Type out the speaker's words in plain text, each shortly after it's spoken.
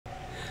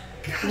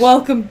Gosh,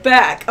 Welcome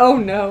back. Oh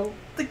no.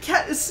 the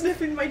cat is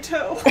sniffing my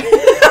toe.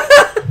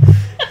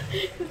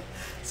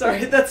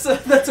 Sorry, that's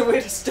a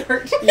way to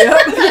start.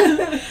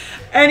 Yep.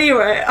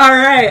 Anyway,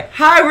 alright.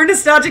 Hi, we're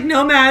Nostalgic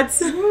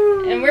Nomads.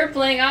 And we're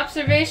playing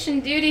Observation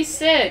Duty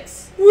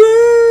 6. Woo!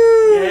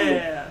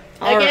 Yeah.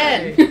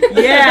 Again. Alright.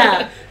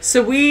 Yeah.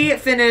 So we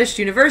finished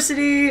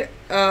university.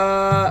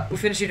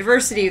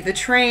 The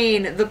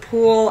train, the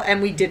pool,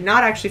 and we did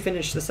not actually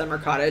finish the summer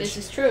cottage. This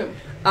is true.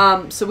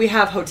 So we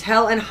have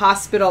hotel and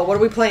hospital. What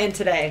are we playing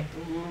today?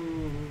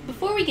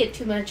 Before we get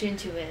too much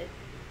into it,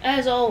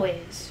 as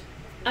always,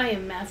 I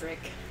am Maverick.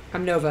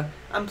 I'm Nova.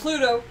 I'm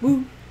Pluto.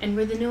 Woo. And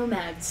we're the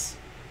Nomads.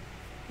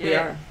 We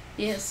are.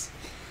 Yes.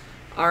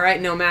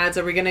 Alright, Nomads.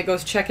 Are we gonna go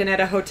check in at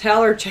a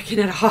hotel or check in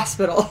at a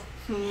hospital?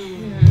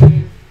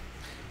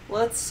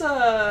 Let's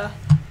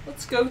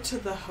go to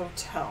the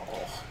hotel.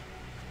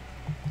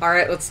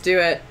 Alright, let's do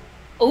it.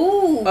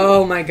 Ooh.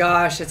 Oh my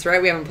gosh, that's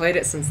right. We haven't played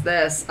it since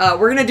this.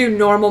 We're gonna do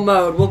normal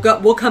mode.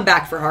 We'll come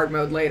back for hard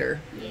mode later.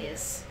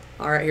 Yes.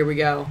 All right, here we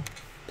go.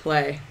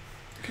 Play.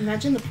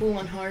 Imagine the pool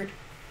on hard.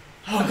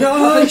 Oh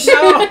gosh.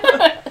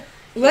 No.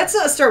 Let's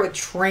start with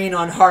train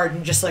on hard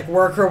and just like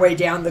work our way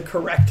down the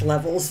correct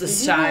levels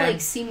this We're time. gonna, like,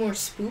 see more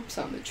spooks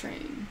on the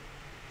train.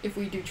 If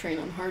we do train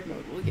on hard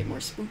mode, we'll get more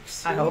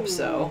spooks. I hope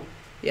so.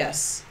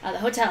 Yes. The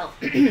hotel.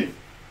 I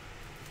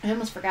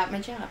almost forgot my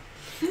job.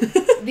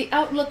 The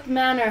Outlook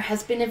Manor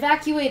has been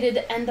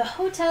evacuated and the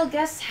hotel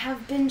guests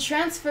have been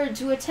transferred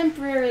to a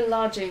temporary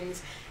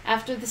lodgings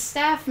after the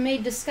staff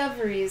made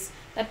discoveries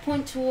that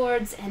point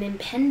towards an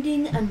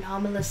impending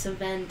anomalous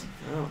event.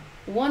 Oh.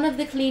 One of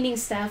the cleaning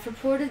staff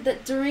reported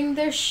that during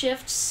their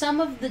shift, some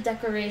of the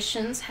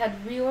decorations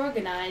had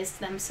reorganized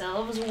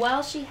themselves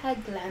while she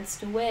had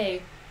glanced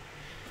away.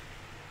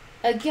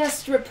 A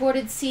guest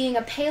reported seeing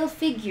a pale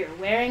figure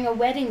wearing a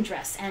wedding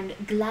dress and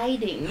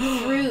gliding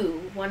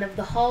through one of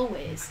the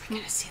hallways. We're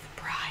gonna see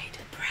the bride.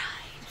 The bride.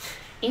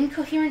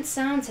 Incoherent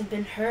sounds have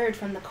been heard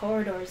from the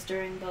corridors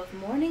during both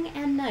morning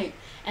and night,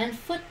 and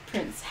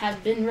footprints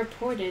have been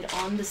reported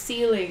on the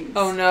ceilings.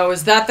 Oh no,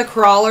 is that the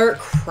crawler?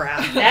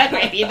 Crap. That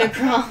might be the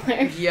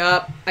crawler.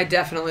 Yup, I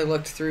definitely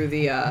looked through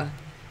the,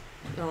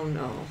 Oh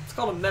no. It's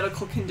called a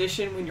medical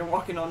condition when you're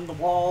walking on the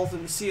walls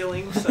and the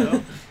ceiling,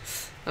 so...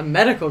 A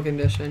medical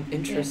condition.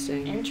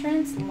 Interesting.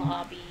 Entrance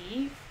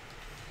lobby.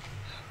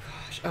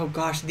 Oh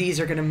gosh, these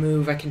are gonna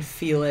move. I can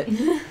feel it.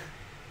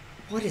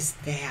 What is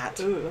that?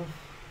 Ooh.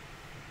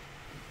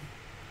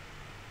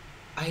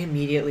 I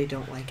immediately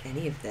don't like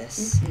any of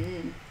this.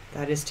 Mm-hmm.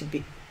 That is to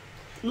be...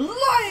 Lion!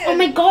 Oh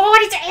my god,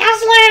 it's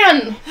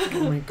Aslan!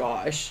 Oh my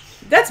gosh.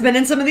 That's been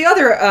in some of the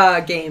other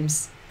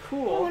games. I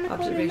Cool. want to go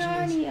to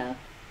Observations. Narnia.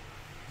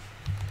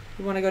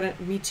 You want to go to...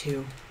 Me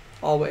too.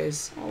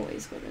 Always.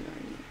 Always go to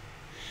Narnia.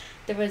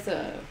 There was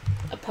a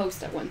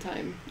post at one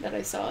time that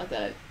I saw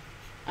that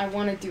I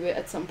want to do it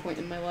at some point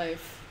in my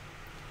life,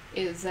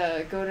 is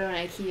go to an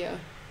IKEA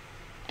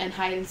and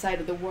hide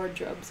inside of the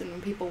wardrobes, and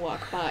when people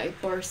walk by,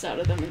 burst out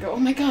of them and go, oh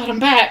my god, I'm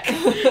back!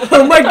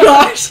 Oh my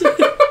gosh!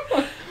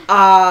 That...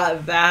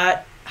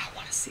 I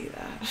want to see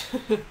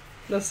that.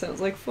 That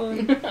sounds like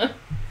fun.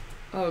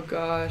 Oh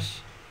gosh.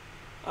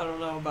 I don't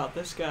know about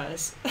this,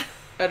 guys.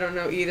 I don't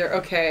know either.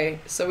 Okay,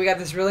 so we got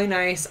this really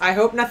nice... I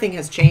hope nothing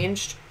has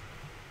changed.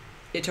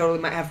 It totally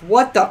might have.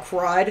 What the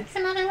crud? It's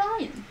another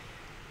lion.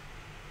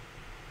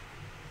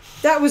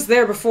 That was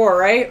there before,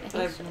 right? I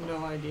have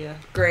no idea.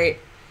 Great.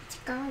 It's a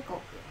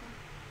gargoyle.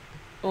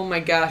 Oh my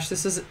gosh,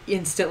 this is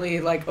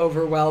instantly, like,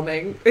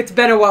 overwhelming. It's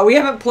been a while. We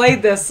haven't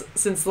played this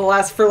since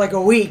for, like,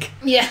 a week.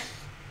 Yeah.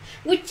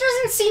 Which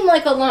doesn't seem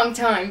like a long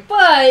time,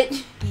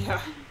 but...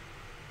 Yeah.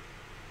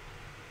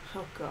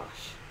 Oh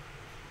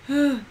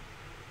gosh.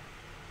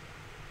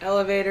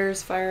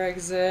 Elevators, fire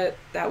exit.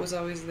 That was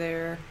always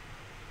there.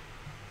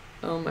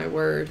 Oh my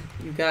word.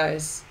 You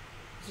guys.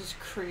 This is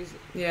crazy.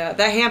 Yeah,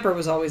 that hamper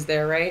was always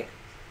there, right?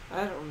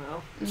 I don't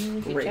know.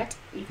 You could Great.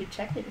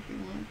 check it if you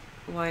want.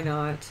 Why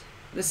not?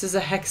 This is a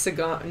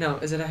hexagon. No,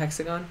 is it a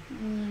hexagon?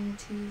 1,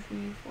 2, 3,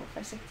 4,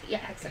 5, 6. Yeah,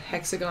 It's a hexagon.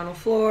 hexagonal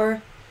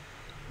floor.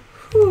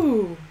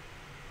 Whew.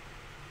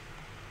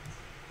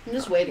 I'm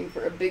just waiting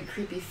for a big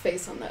creepy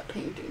face on that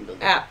painting.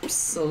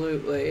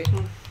 Absolutely.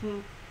 Mm-hmm.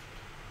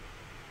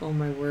 Oh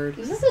my word.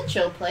 This is a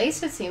chill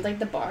place. It seems like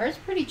the bar is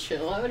pretty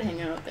chill. I would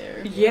hang out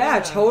there. Yeah, Yeah.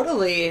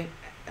 totally.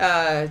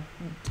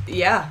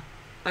 Yeah.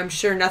 I'm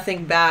sure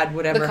nothing bad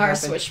would ever The car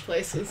happen. switch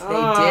places. They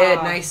Ah.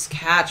 did. Nice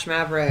catch,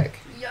 Maverick.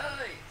 Yay!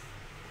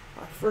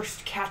 Our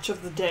first catch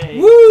of the day.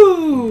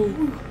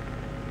 Woo!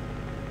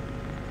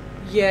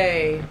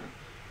 Yay.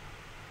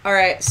 All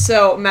right,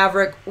 so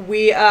Maverick,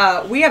 we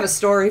have a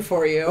story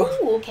for you.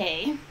 Ooh,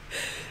 okay.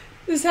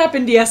 This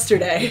happened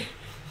yesterday.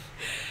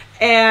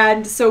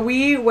 And so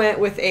we went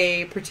with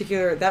a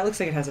particular, that looks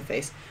like it has a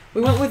face.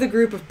 We went with a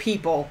group of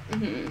people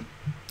Mm-hmm.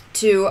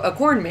 to a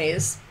corn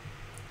maze.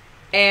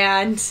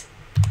 And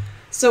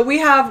so we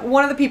have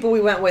one of the people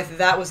we went with,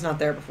 that was not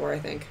there before, I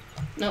think.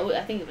 No,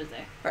 I think it was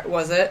there. Right,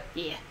 was it?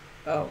 Yeah,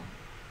 Oh.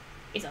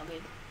 it's all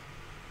good.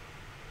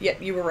 Yeah,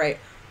 you were right.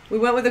 we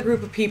went with a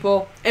group of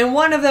people, and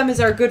one of them is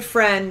our good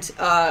friend,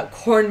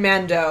 Corn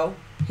Mando.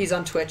 He's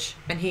on Twitch,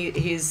 and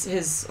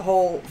his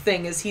whole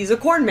thing is he's a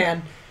corn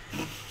man.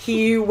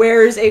 He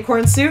wears a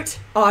corn suit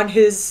on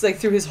his, like,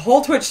 through his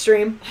whole Twitch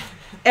stream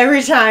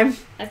every time.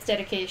 That's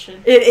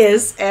dedication. It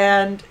is,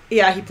 and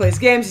yeah, he plays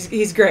games.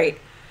 He's great.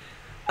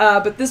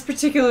 But this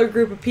particular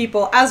group of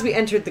people, as we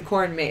entered the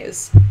corn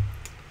maze,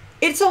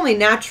 it's only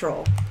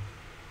natural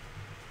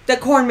that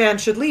Corn Man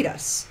should lead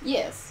us.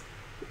 Yes.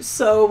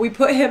 So we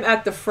put him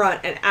at the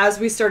front, and as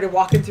we started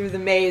walking through the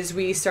maze,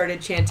 we started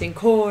chanting,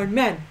 Corn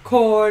Man,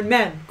 Corn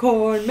Man,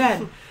 Corn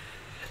Man.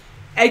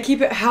 And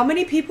keep it, how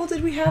many people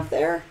did we have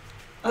there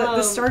that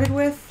this started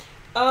with?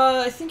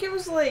 I think it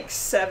was like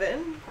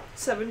 7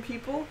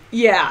 people.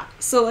 Yeah,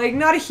 so like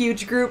not a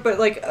huge group, but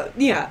like,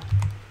 yeah.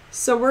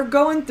 So we're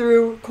going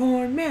through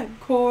Corn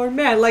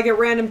Man, like at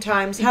random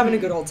times, having a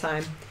good old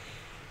time.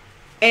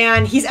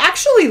 And he's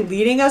actually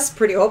leading us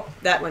pretty, oh,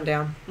 that went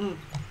down.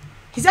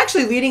 He's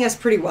actually leading us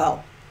pretty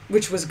well,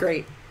 which was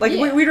great. Like,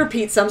 Yeah. we'd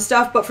repeat some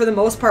stuff, but for the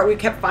most part, we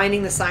kept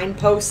finding the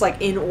signposts,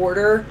 like, in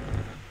order.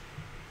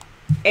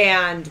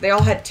 And they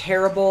all had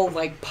terrible,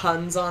 like,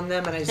 puns on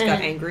them, and I just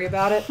got angry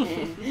about it.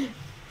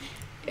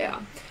 Yeah.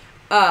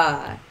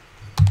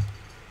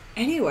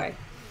 Anyway.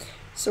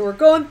 So we're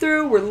going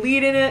through, we're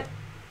leading it,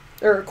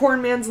 or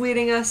Corn Man's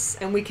leading us,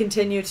 and we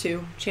continue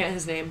to chant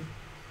his name.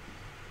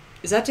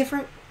 Is that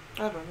different?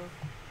 I don't know.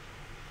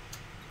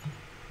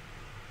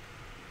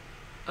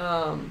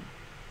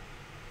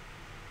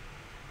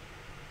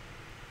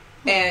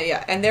 And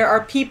yeah, and there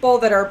are people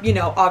that are, you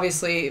know,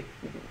 obviously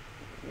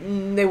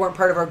they weren't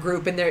part of our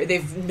group, and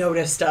they've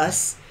noticed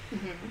us.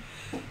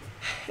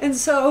 And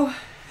so,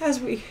 as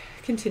we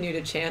continue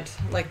to chant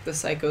like the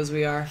psychos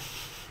we are,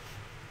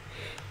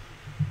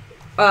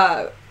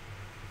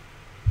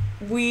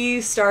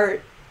 we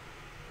start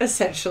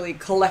essentially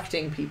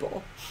collecting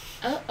people.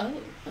 Oh.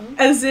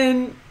 As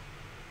in,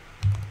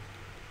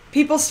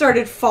 people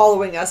started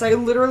following us. I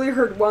literally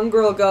heard one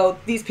girl go,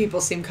 "These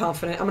people seem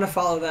confident. I'm going to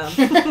follow them."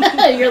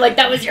 You're like,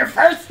 that was your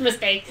first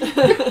mistake.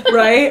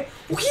 Right?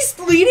 He's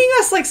leading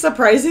us, like,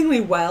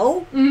 surprisingly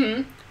well.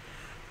 Mm-hmm.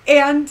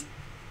 And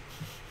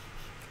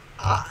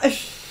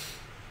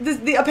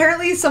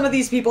apparently some of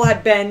these people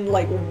had been,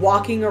 like,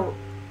 walking around.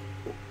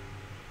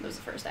 It was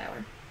the first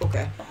hour.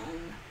 Okay. Bong.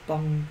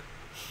 Bong.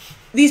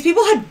 These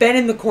people had been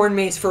in the corn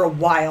maze for a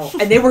while,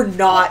 and they were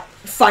not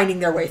finding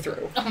their way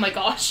through. Oh my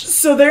gosh.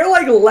 So their,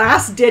 like,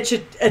 last-ditch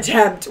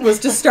attempt was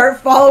to start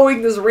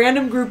following this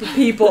random group of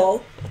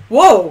people.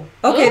 Whoa!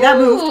 Okay, that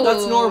moved.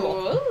 That's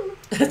normal. Ooh.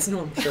 That's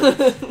normal. Sure.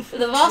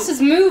 The bosses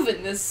move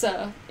in this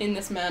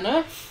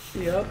manner.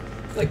 Yep.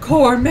 Like,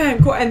 corn,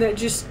 man, corn. And then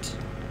just...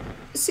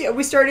 See,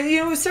 we started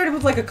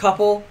with, like, a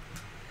couple.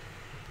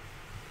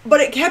 But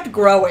it kept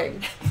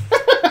growing.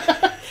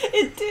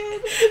 It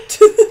did.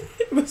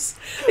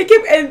 It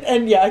kept...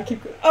 And yeah, I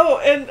keep... Oh,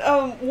 and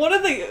one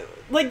of the...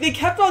 Like, they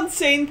kept on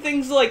saying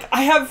things like,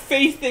 I have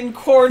faith in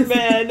Corn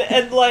Man,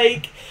 and,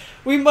 like,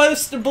 we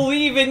must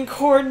believe in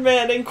Corn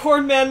Man, and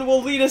Corn Man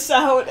will lead us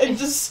out, and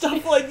just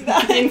stuff like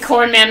that. In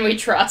Corn Man we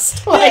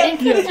trust.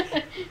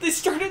 Yeah, they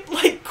started,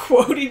 like,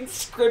 quoting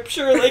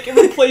scripture, like, and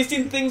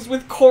replacing things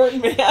with Corn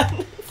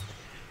Man.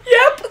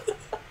 Yep!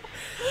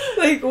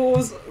 Like, what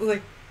was...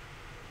 Like...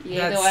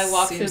 Yea, though I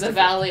walk through the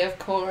valley of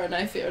corn,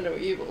 I fear no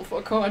evil,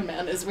 for Corn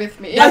Man is with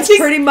me. That's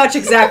pretty much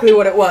exactly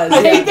what it was.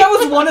 I think that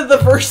was one of the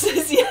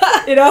verses,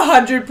 yeah. It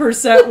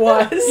 100%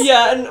 was.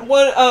 Yeah,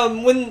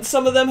 and when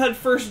some of them had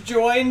first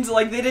joined,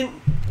 like, they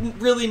didn't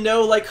really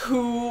know, like,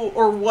 who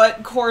or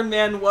what Corn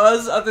Man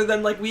was, other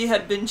than, like, we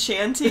had been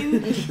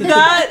chanting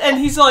that, and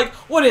he's like,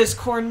 what is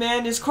Corn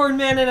Man? Is Corn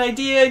Man an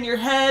idea in your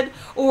head,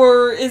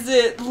 or is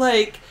it,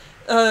 like...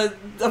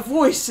 a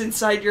voice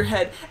inside your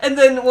head? And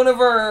then one of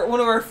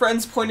our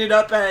friends pointed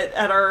up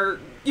at our,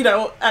 you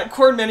know, at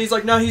Corn Man. He's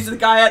like, no, he's the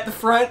guy at the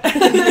front.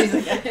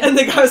 And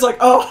the guy was like,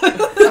 oh.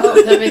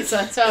 Oh, that makes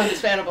sense. Oh,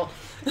 understandable.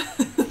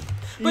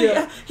 But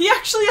yeah, he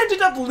actually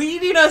ended up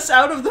leading us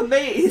out of the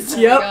maze. Oh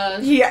my Yep.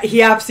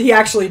 gosh. He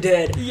actually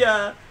did.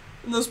 Yeah.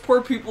 And those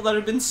poor people that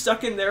had been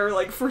stuck in there,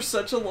 like, for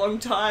such a long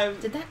time.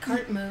 Did that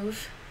cart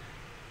move?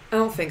 I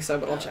don't think so,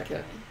 but I'll check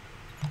it.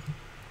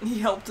 He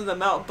helped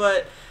them out,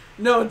 but...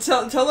 No,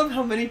 tell them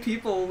how many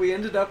people we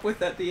ended up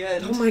with at the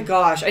end. Oh my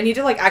gosh, I need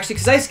to, like, actually,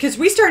 because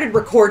we started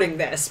recording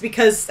this,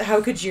 because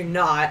how could you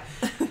not?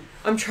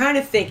 I'm trying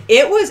to think.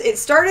 It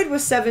started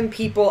with 7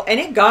 people,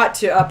 and it got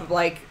to up,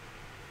 like,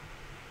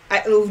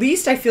 at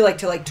least I feel like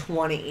to, like,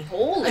 20.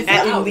 Holy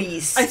At cow.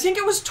 least. I think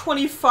it was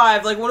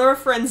 25. Like, one of our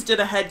friends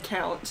did a head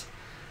count.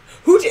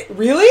 Who did?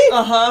 Really?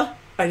 Uh-huh.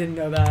 I didn't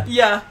know that.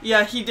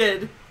 Yeah, he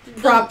did.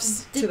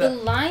 Props to Did the... the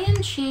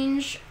lion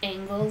change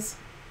angles?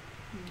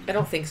 I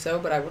don't think so,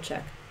 but I will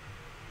check.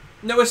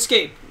 No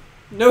escape.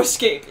 No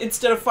escape.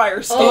 Instead of fire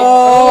escape.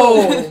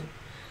 Oh!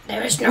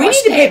 There is no We need to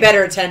escape. pay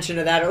better attention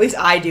to that, or at least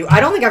I do. I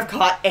don't think I've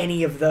caught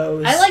any of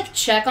those. I, like,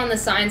 check on the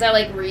signs. I,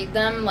 like, read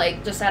them,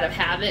 like, just out of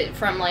habit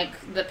from,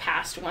 like, the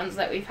past ones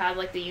that we've had,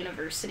 like, the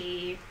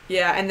university.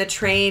 Yeah, and the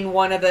train,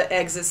 one of the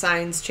exit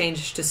signs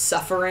changed to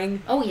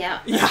suffering. Oh, yeah.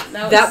 Yeah,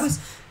 That was...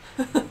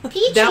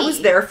 Peachy. That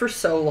was there for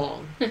so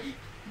long.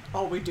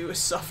 All we do is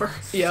suffer.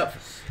 Yep.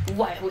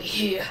 Why are we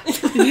here?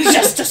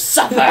 Just to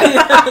suffer.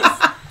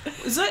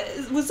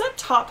 Was that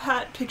top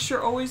hat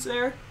picture always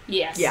there?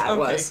 Yes. Yeah. It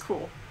Okay, was.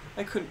 cool.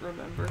 I couldn't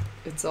remember.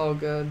 It's all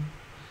good.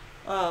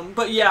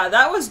 But yeah,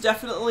 that was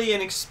definitely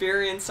an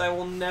experience I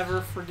will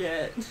never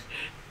forget.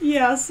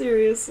 Yeah,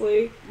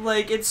 seriously.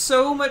 Like, it's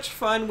so much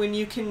fun when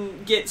you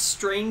can get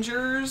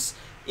strangers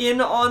in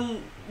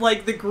on,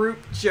 like, the group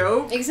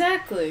joke.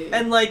 Exactly.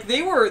 And, like,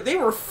 they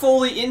were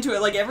fully into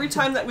it. Like, every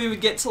time that we would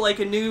get to, like,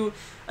 a new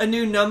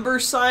number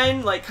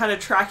sign, like, kind of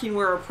tracking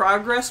where our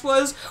progress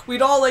was,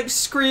 we'd all, like,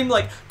 scream,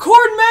 like,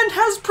 Cornman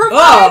has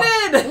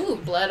provided! Ooh,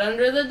 blood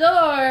under the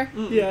door.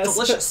 Yes,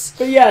 delicious.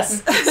 But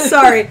yes,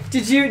 sorry.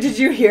 Did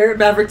you hear,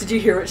 Maverick? Did you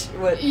hear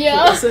what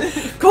Yeah.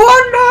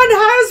 Cornman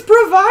has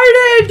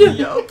provided.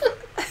 Yup.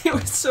 It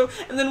was so.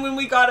 And then when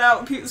we got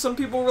out, some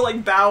people were,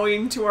 like,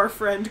 bowing to our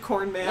friend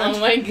Cornman. Oh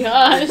my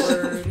gosh.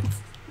 Word.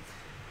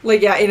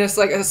 Like, yeah, and it's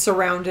like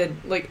surrounded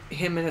like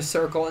him in a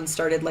circle and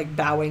started like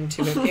bowing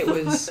to him. It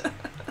was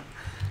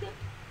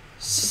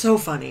so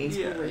funny.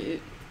 Yeah.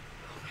 Great.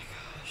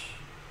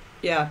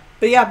 Yeah,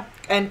 but yeah,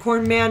 and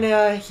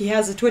Cornman, he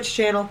has a Twitch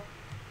channel.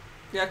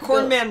 Yeah,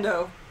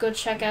 Cornmando. Go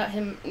check out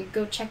him.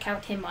 Go check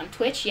out him on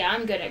Twitch. Yeah,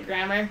 I'm good at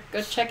grammar.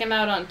 Go check him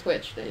out on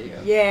Twitch. There you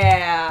go.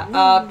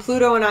 Yeah,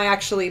 Pluto and I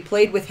actually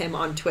played with him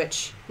on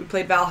Twitch. We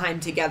played Valheim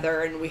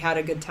together, and we had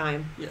a good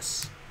time.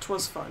 Yes,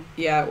 'twas fun.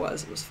 Yeah, it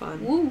was. It was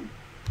fun. Woo.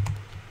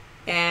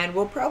 And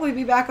we'll probably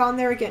be back on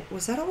there again.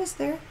 Was that always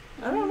there?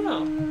 I don't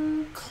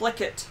know. Click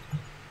it.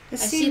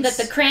 It I see that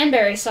the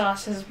cranberry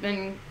sauce has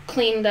been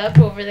cleaned up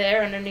over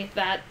there underneath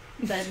the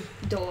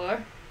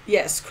door.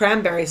 Yes,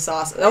 cranberry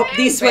sauce. Oh,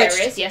 these Cranberries,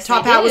 switched. yes,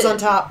 Top they hat was did. on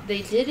top.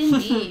 They did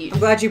indeed. I'm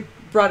glad you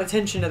brought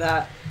attention to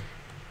that.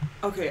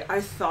 Okay, I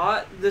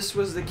thought this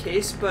was the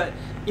case, but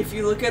if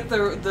you look at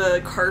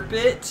the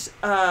carpet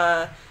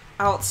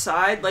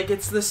outside, like,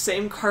 it's the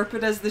same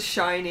carpet as The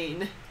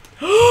Shining.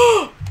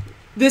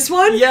 This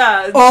one?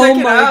 Yeah, Oh check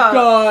it my out.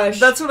 gosh.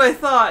 That's what I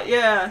thought,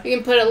 yeah. We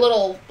can put a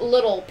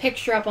little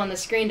picture up on the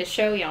screen to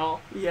show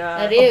y'all. Yeah.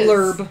 That A is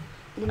blurb.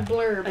 little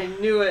blurb. I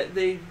knew it,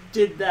 they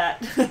did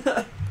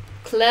that.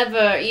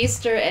 Clever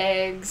Easter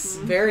eggs.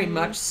 Very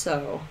much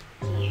so.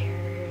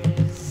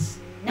 Here's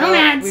Well,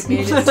 Nomads. we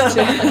made it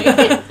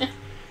to 2.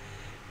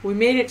 We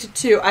made it to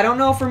 2. I don't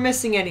know if we're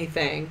missing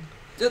anything.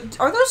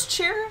 Are those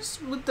chairs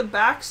with the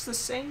backs the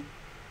same?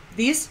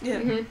 These? Yeah.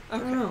 Mhm. I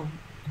don't Okay. know.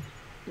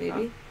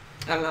 Maybe.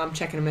 I don't know. I'm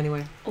checking them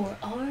anyway. Or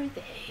are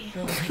they?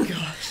 Oh my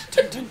gosh.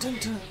 Dun, dun, dun,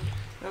 dun.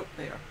 Oh,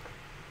 they are.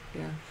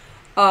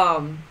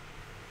 Yeah.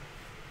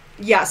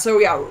 Yeah, so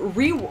yeah,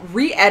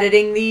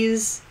 re-editing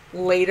these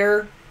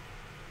later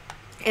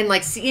and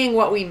like seeing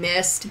what we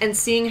missed and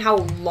seeing how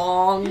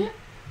long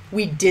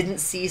we didn't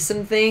see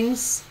some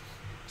things.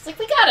 It's like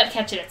we gotta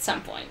catch it at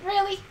some point.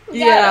 Really? We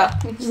Yeah.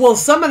 gotta. Well,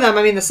 some of them,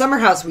 I mean, the summer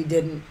house we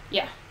didn't.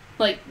 Yeah.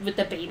 Like with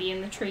the baby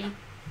in the tree.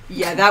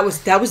 Yeah, that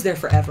was there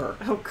forever.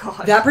 Oh,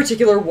 God. That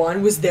particular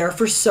one was there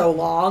for so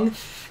long,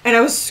 and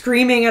I was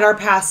screaming at our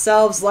past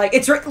selves like,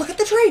 "It's right! Look at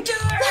the tree!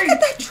 Look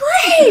at that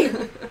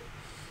tree!"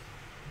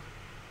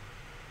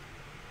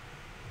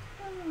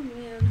 Oh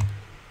man.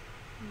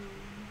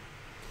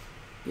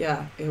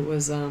 Yeah, it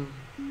was. Mm?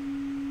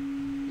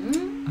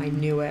 I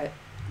knew it.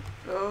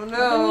 Oh, What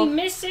are we no.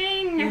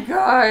 missing? You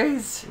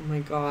guys, Oh my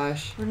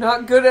gosh. we're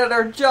not good at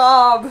our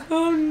job.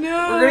 Oh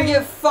no. We're gonna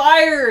get I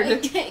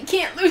fired.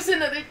 can't lose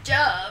another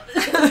job.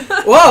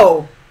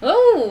 Whoa!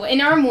 Oh,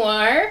 an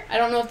armoire. I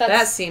don't know if That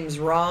that's seems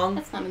wrong.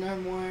 that's not an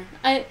armoire.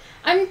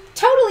 I'm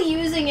totally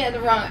using it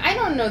wrong. I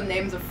don't know the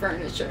names of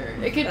furniture.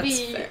 It could That's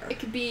be fair. it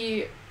could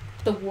be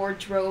the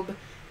wardrobe,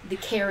 the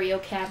curio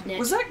cabinet.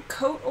 Was that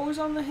coat always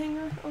on the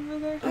hanger over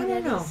there? I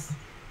don't know.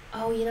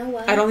 Oh, you know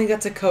what? I don't think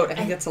that's a coat. I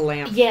think that's a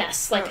lamp.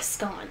 Yes, like a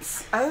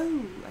sconce.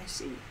 Oh, I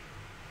see.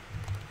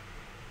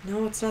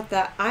 No, it's not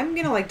that. I'm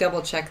gonna like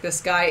double check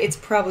this guy. It's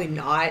probably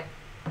not.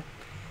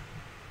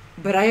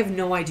 But I have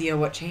no idea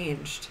what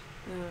changed.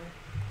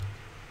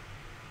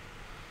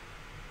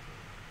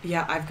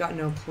 Yeah, I've got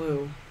no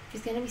clue.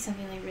 If there's gonna be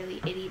something like really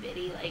itty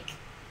bitty, like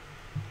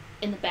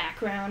in the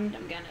background,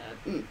 I'm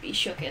gonna be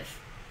shook if.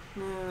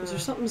 Is there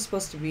something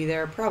supposed to be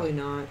there? Probably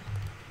not.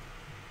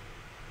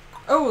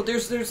 Oh,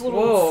 there's little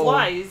Whoa.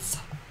 flies.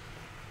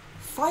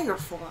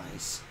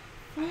 Fireflies.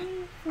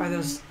 Are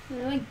those?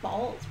 They're like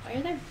balls. Why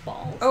are there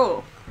balls?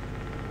 Oh.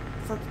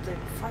 I thought that they were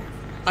fireflies.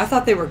 I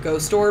thought they were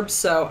ghost orbs,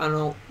 so I don't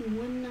know. You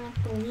would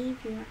not believe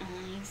your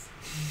eyes.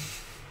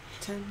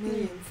 10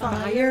 million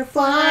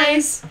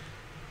Fireflies.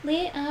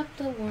 Lit up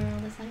the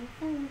world as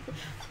I.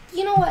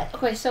 You know what?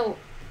 Okay, so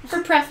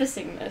for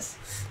prefacing this,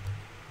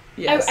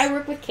 Yes. I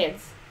work with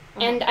kids,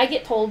 and I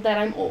get told that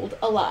I'm old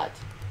a lot.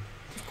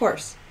 Of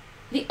course.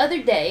 The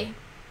other day,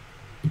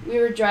 we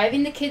were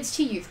driving the kids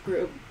to youth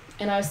group,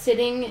 and I was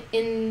sitting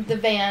in the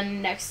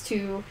van next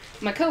to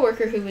my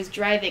coworker who was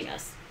driving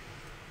us.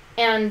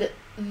 And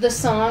the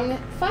song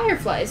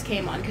Fireflies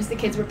came on because the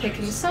kids were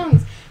picking the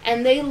songs,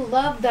 and they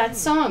loved that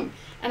song.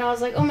 And I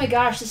was like, oh my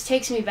gosh, this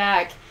takes me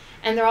back.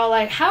 And they're all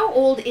like, how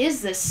old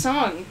is this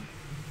song?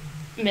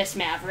 Miss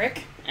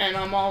Maverick. And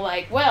I'm all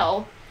like,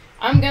 well,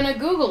 I'm gonna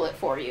Google it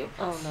for you.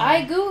 Oh, no.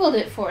 I Googled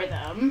it for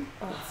them.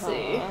 Let's Uh-huh.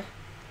 see. I'm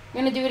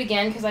gonna do it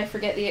again because I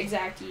forget the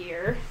exact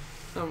year.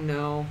 Oh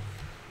no.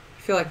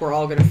 I feel like we're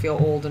all gonna feel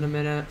old in a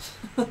minute.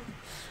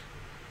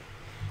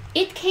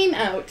 It came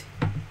out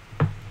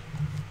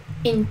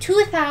in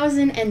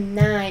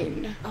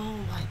 2009. Oh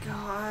my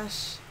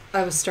gosh.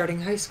 I was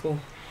starting high school.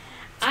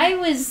 I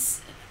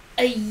was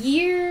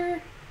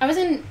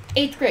in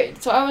 8th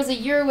grade, so I was a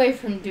year away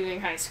from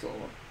doing high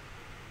school.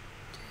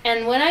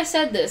 And when I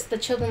said this, the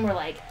children were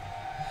like,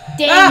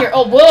 dang, you're,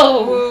 oh,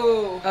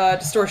 whoa. Whoa.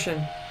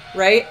 Distortion,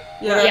 right?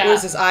 Yeah. What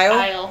was this,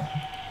 Aisle?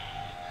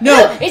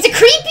 No! It's a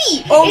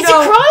creepy! Oh, it's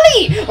no. a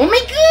crawly! Oh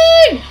my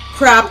god!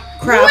 Crap.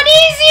 What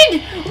is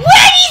it?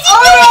 What is it? No,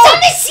 it's on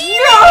the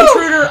ceiling!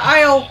 Intruder,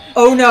 Aisle.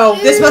 Oh no,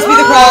 this must be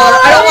the crawler.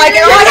 I don't like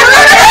it.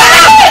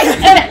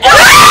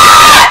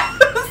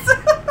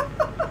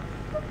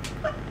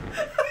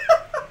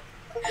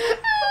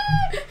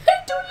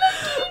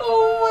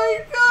 Oh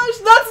my gosh,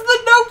 that's the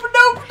nope.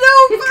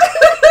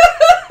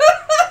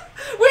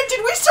 Wait,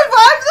 did we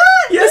survive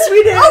that? Yes,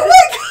 we did. Oh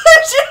my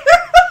gosh.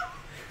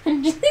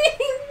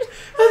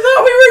 I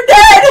thought we were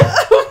dead.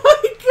 Oh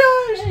my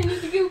gosh. I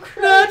need to go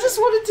cry. No, I just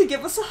wanted to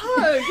give us a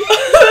hug.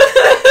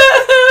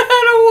 I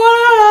don't want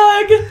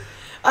a hug.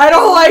 I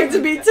don't like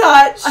to be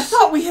touched. I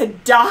thought we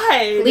had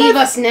died. Leave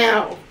us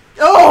now.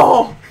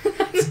 Oh.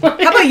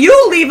 How about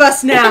you leave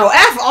us now?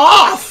 F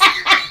off.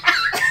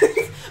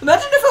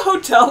 Imagine if a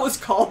hotel was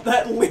called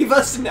that. Leave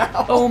us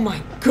now. Oh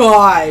my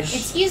gosh.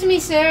 Excuse me,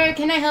 sir.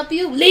 Can I help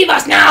you? Leave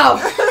us now!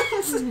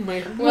 Oh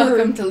my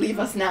Welcome to Leave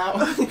Us Now.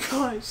 Oh my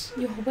gosh.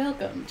 You're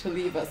welcome to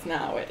leave us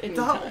now at any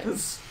That time.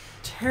 was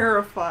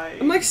terrifying.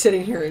 I'm like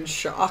sitting here in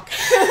shock.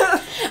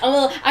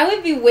 Well, I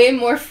would be way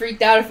more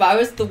freaked out if I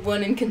was the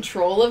one in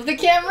control of the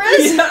cameras.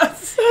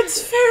 Yes.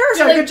 That's fair.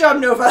 Yeah, good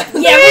job, Nova.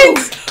 Yeah,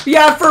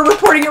 Yeah, for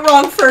reporting it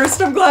wrong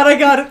first. I'm glad I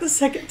got it the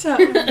second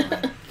time.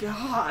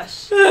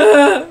 Gosh.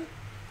 I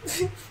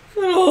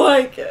don't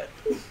like it.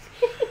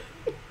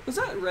 Was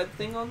that red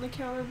thing on the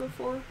counter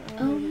before?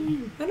 Oh, yeah.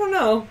 I don't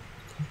know.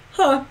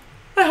 Huh.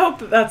 I hope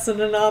that's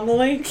an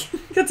anomaly.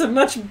 That's a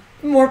much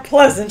more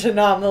pleasant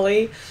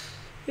anomaly.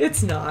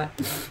 It's not.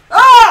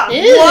 Ah!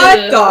 Ew.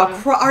 What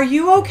the Are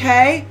you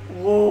okay?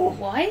 Whoa.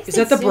 Why is Is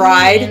it that the zooming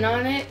bride? in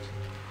on it?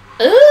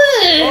 Ugh.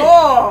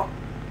 Oh!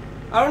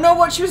 I don't know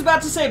what she was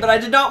about to say, but I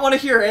did not want to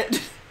hear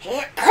it.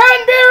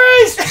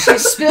 Cranberries! She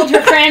spilled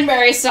her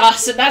cranberry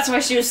sauce, and that's why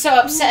she was so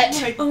upset.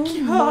 Oh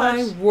Oh my my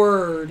gosh.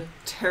 word.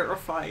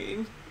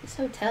 Terrifying. This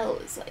hotel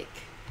is like...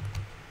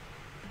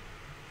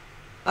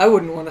 I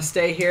wouldn't want to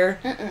stay here.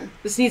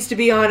 This needs to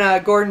be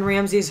on Gordon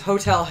Ramsay's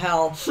Hotel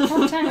Hell.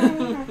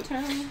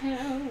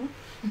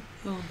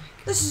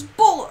 This is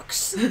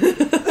bollocks.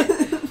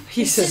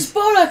 He This says, is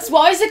bollocks!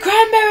 Why is the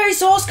cranberry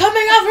sauce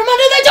coming out from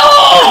under the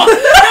door?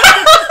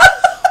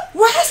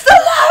 Where's the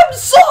lamb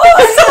sauce?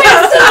 Where's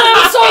the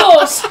lamb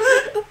sauce?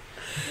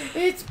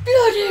 It's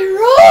bloody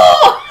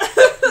raw!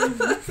 oh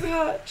my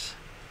gosh.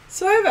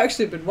 So I've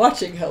actually been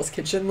watching Hell's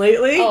Kitchen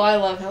lately. Oh, I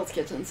love Hell's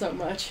Kitchen so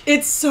much.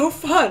 It's so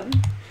fun.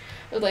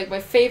 Like, my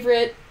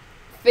favorite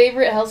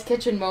Hell's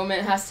Kitchen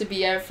moment has to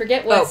be, I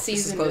forget what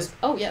season it is.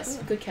 Oh, yes,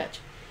 good catch.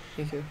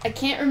 Thank you. I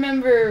can't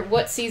remember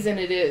what season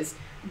it is,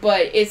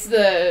 but it's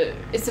a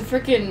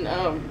freaking,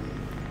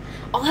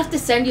 I'll have to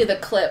send you the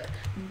clip,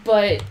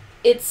 but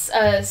it's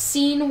a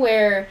scene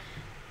where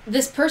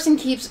this person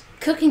keeps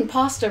cooking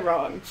pasta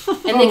wrong,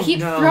 and they keep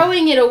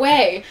throwing it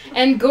away,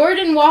 and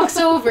Gordon walks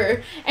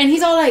over, and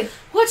he's all like,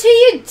 what are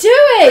you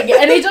doing?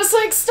 And he just,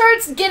 like,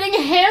 starts getting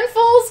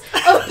handfuls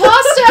of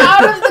pasta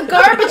out of the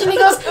garbage, and he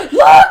goes,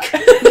 look!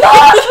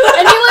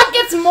 And he, like,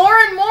 gets more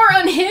and more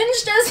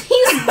unhinged as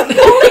he's pulling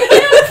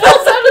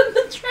handfuls out of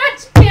the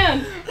trash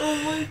can.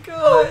 Oh my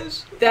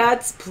gosh.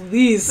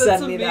 Please That's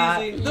send me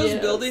amazing. that. Those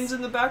Yes. buildings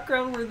in the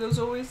background, were those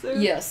always there?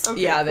 Yes.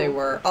 Okay, Yeah, they cool.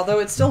 were. Although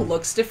it still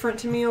looks different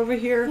to me over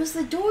here. Was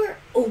the door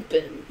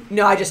open?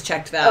 No, I just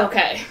checked that.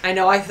 Okay. I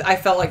know, I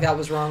felt like that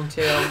was wrong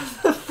too.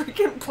 The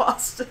freaking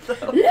pasta,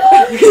 though.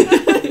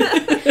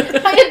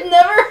 I had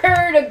never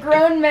heard a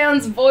grown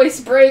man's voice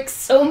break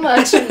so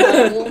much in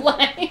my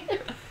life.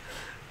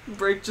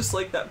 Break just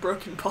like that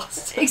broken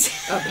pasta.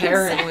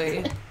 Apparently.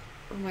 Exactly.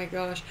 Oh my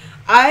gosh.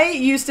 I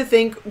used to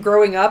think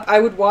growing up, I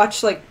would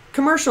watch like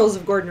commercials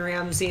of Gordon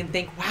Ramsay and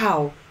think,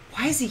 wow,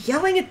 why is he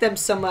yelling at them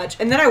so much?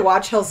 And then I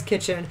watch Hell's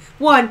Kitchen.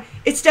 One,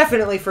 it's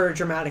definitely for a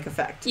dramatic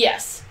effect.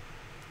 Yes.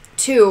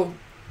 Two,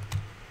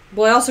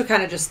 well, I also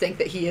kind of just think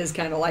that he is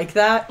kind of like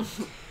that.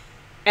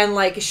 And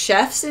like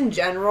chefs in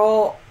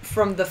general,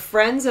 from the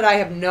friends that I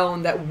have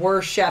known that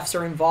were chefs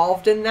or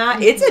involved in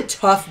that, it's a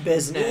tough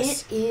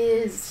business. It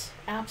is.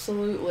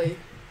 Absolutely.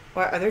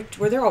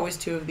 Were there always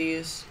two of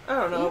these? I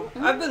don't know.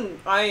 Mm-hmm. I've been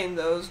eyeing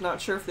those. Not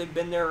sure if they've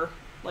been there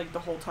like the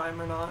whole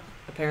time or not.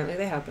 Apparently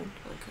they happen.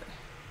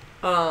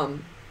 Okay.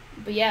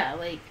 But yeah,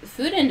 like, the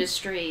food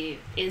industry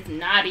is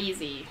not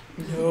easy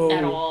No.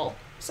 at all.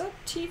 Is that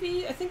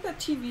TV? I think that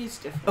TV is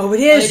different. Oh,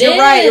 it is. It You're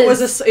right. It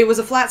is. was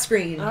a flat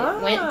screen.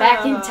 Ah. Went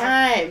back in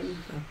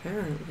time.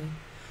 Apparently.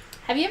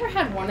 Have you ever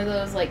had one of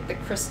those, like, the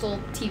crystal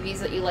TVs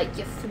that you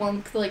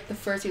thwunk, like, the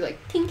first, you, like,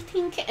 tink,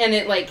 tink, and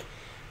it, like,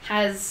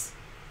 has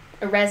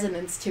a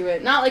resonance to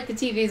it. Not like the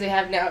TVs we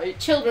have now. Your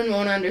children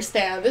won't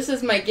understand. This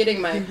is my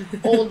getting my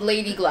old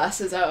lady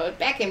glasses out.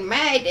 Back in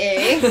my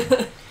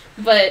day.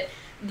 But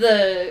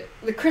the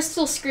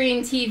crystal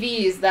screen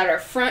TVs that are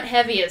front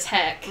heavy as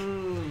heck.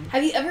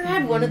 Have you ever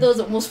had one of those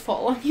almost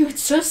fall on you?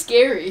 It's so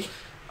scary.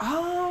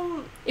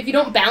 If you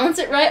don't balance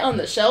it right on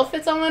the shelf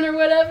it's on or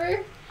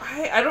whatever.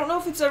 I don't know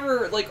if it's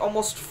ever, like,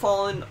 almost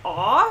fallen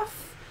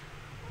off,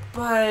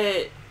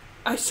 but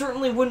I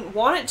certainly wouldn't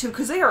want it to,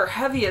 because they are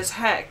heavy as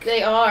heck.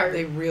 They are.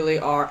 They really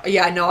are.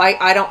 Yeah, no,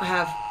 I don't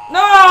have...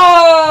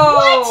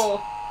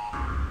 No!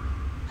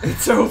 What?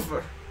 It's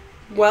over.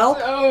 Well...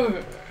 It's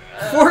over.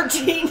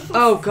 14.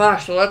 Oh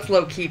gosh, well that's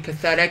low-key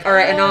pathetic.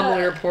 Alright,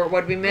 anomaly report,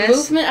 what did we miss?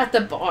 Movement at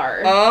the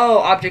bar. Oh,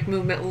 object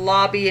movement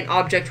lobby and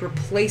object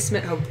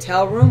replacement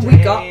hotel room. We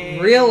got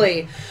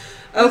really...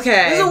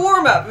 Okay. It was a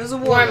warm-up.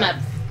 Warm-up.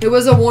 It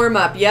was a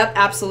warm-up, yep,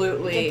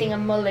 absolutely. Getting a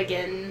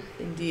mulligan.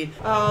 Indeed.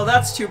 Oh,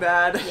 that's too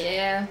bad.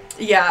 Yeah.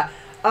 Yeah.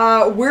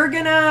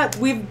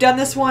 We've done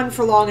this one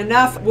for long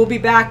enough. We'll be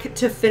back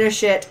to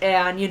finish it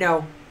and,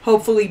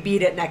 hopefully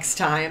beat it next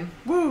time.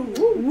 Woo.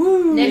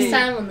 Woo. Next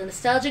time on the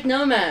Nostalgic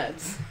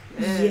Nomads.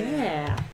 Yeah.